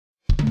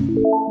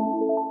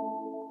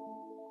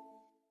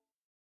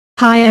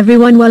Hi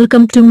everyone,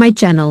 welcome to my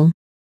channel.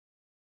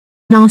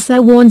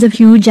 NASA warns of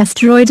huge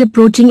asteroid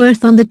approaching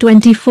Earth on the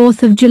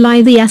 24th of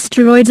July. The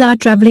asteroids are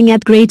traveling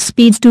at great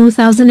speeds.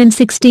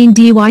 2016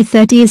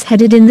 DY30 is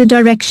headed in the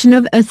direction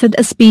of Earth at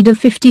a speed of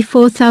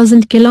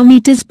 54,000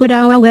 km per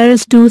hour,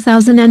 whereas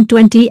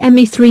 2020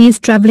 ME3 is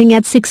traveling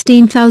at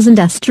 16,000.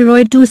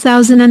 Asteroid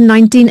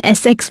 2019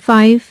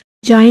 SX5,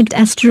 giant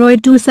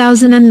asteroid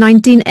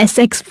 2019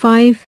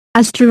 SX5,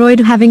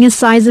 asteroid having a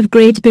size of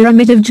Great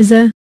Pyramid of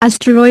Giza.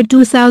 Asteroid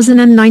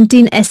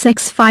 2019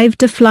 SX5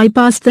 to fly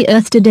past the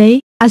Earth today.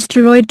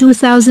 Asteroid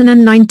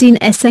 2019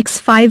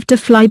 SX5 to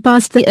fly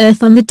past the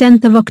Earth on the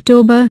 10th of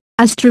October.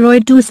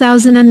 Asteroid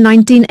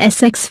 2019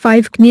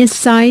 SX5 CNES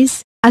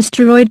size.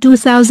 Asteroid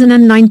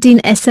 2019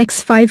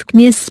 SX5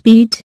 CNES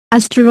speed.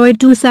 Asteroid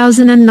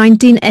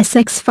 2019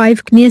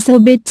 SX5 CNES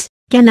orbit.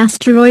 Can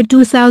asteroid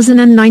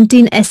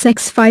 2019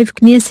 SX5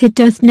 CNES hit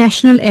Earth?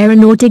 National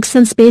Aeronautics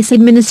and Space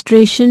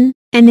Administration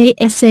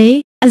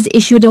 (NASA) has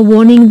issued a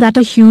warning that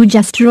a huge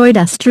asteroid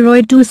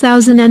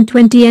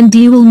 2020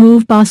 ND will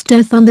move past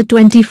Earth on the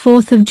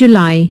 24th of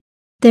July.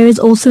 There is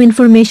also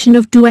information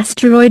of two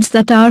asteroids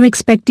that are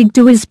expected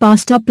to whiz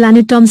past our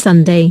planet on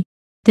Sunday.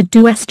 The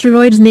two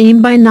asteroids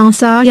named by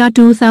NASA are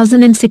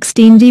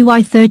 2016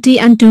 DY30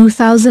 and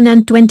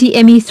 2020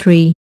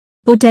 ME3.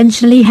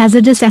 Potentially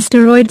hazardous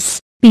asteroids,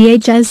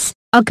 PHS,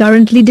 are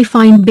currently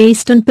defined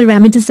based on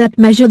parameters that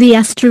measure the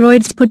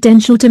asteroid's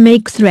potential to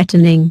make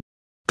threatening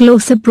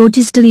close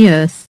approaches to the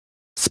Earth.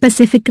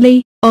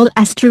 Specifically, all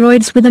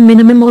asteroids with a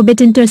minimum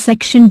orbit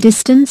intersection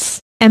distance,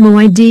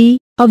 MOID,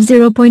 of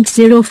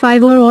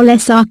 0.05 or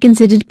less are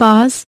considered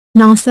PARs,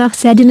 NASA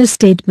said in a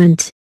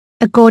statement.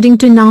 According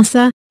to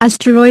NASA,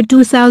 asteroid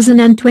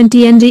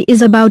 2020 ND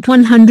is about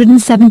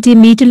 170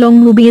 meter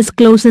long, will be as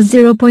close as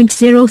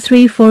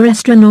 0.034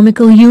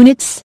 astronomical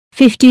units,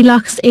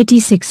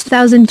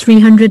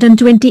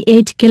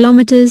 50,86,328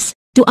 kilometers,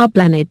 to our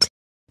planet.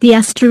 The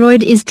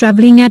asteroid is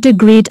traveling at a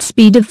great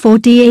speed of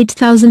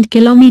 48,000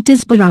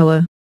 km per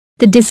hour.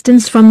 The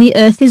distance from the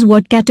Earth is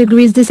what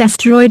categorizes this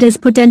asteroid as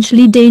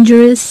potentially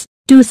dangerous.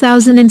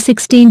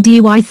 2016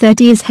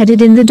 DY30 is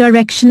headed in the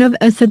direction of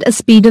Earth at a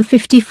speed of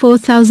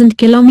 54,000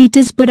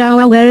 km per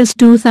hour, whereas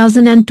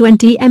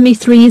 2020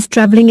 ME3 is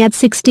traveling at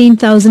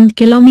 16,000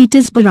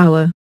 km per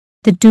hour.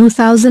 The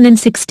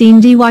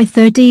 2016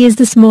 DY30 is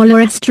the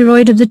smaller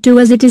asteroid of the two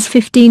as it is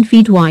 15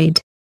 feet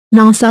wide.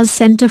 NASA's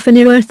Center for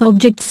Near-Earth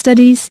Object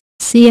Studies,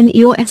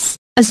 CNEOS,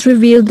 has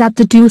revealed that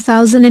the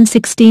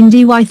 2016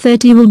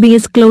 DY30 will be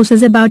as close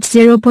as about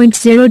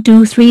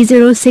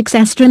 0.02306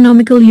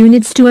 astronomical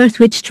units to Earth,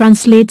 which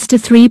translates to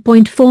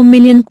 3.4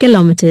 million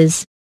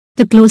kilometers.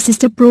 The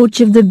closest approach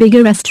of the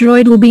bigger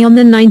asteroid will be on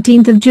the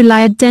 19th of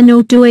July at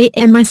 10:02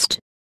 a.m. East.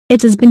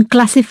 It has been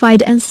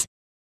classified as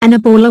an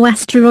Apollo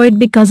asteroid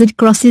because it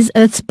crosses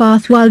Earth's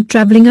path while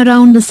traveling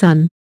around the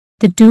Sun.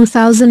 The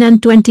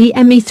 2020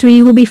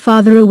 ME3 will be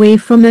farther away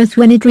from Earth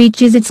when it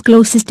reaches its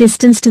closest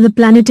distance to the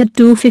planet at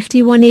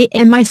 2:51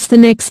 a.m. East the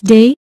next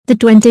day, the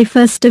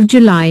 21st of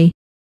July.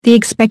 The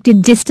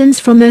expected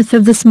distance from Earth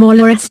of the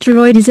smaller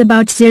asteroid is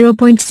about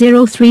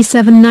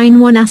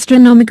 0.03791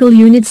 astronomical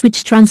units,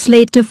 which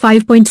translate to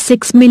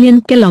 5.6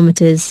 million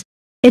kilometers.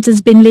 It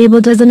has been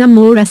labeled as an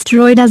Amor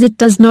asteroid as it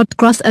does not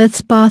cross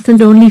Earth's path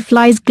and only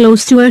flies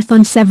close to Earth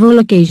on several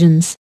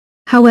occasions.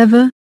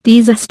 However,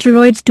 these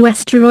two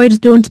asteroids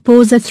don't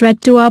pose a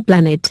threat to our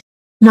planet.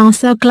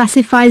 NASA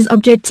classifies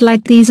objects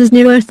like these as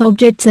near-Earth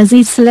objects, as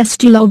these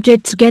celestial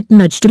objects get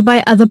nudged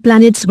by other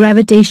planets'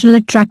 gravitational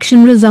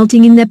attraction,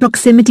 resulting in their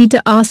proximity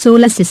to our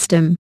solar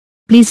system.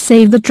 Please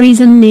save the trees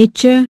and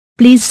nature.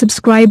 Please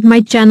subscribe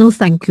my channel.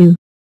 Thank you.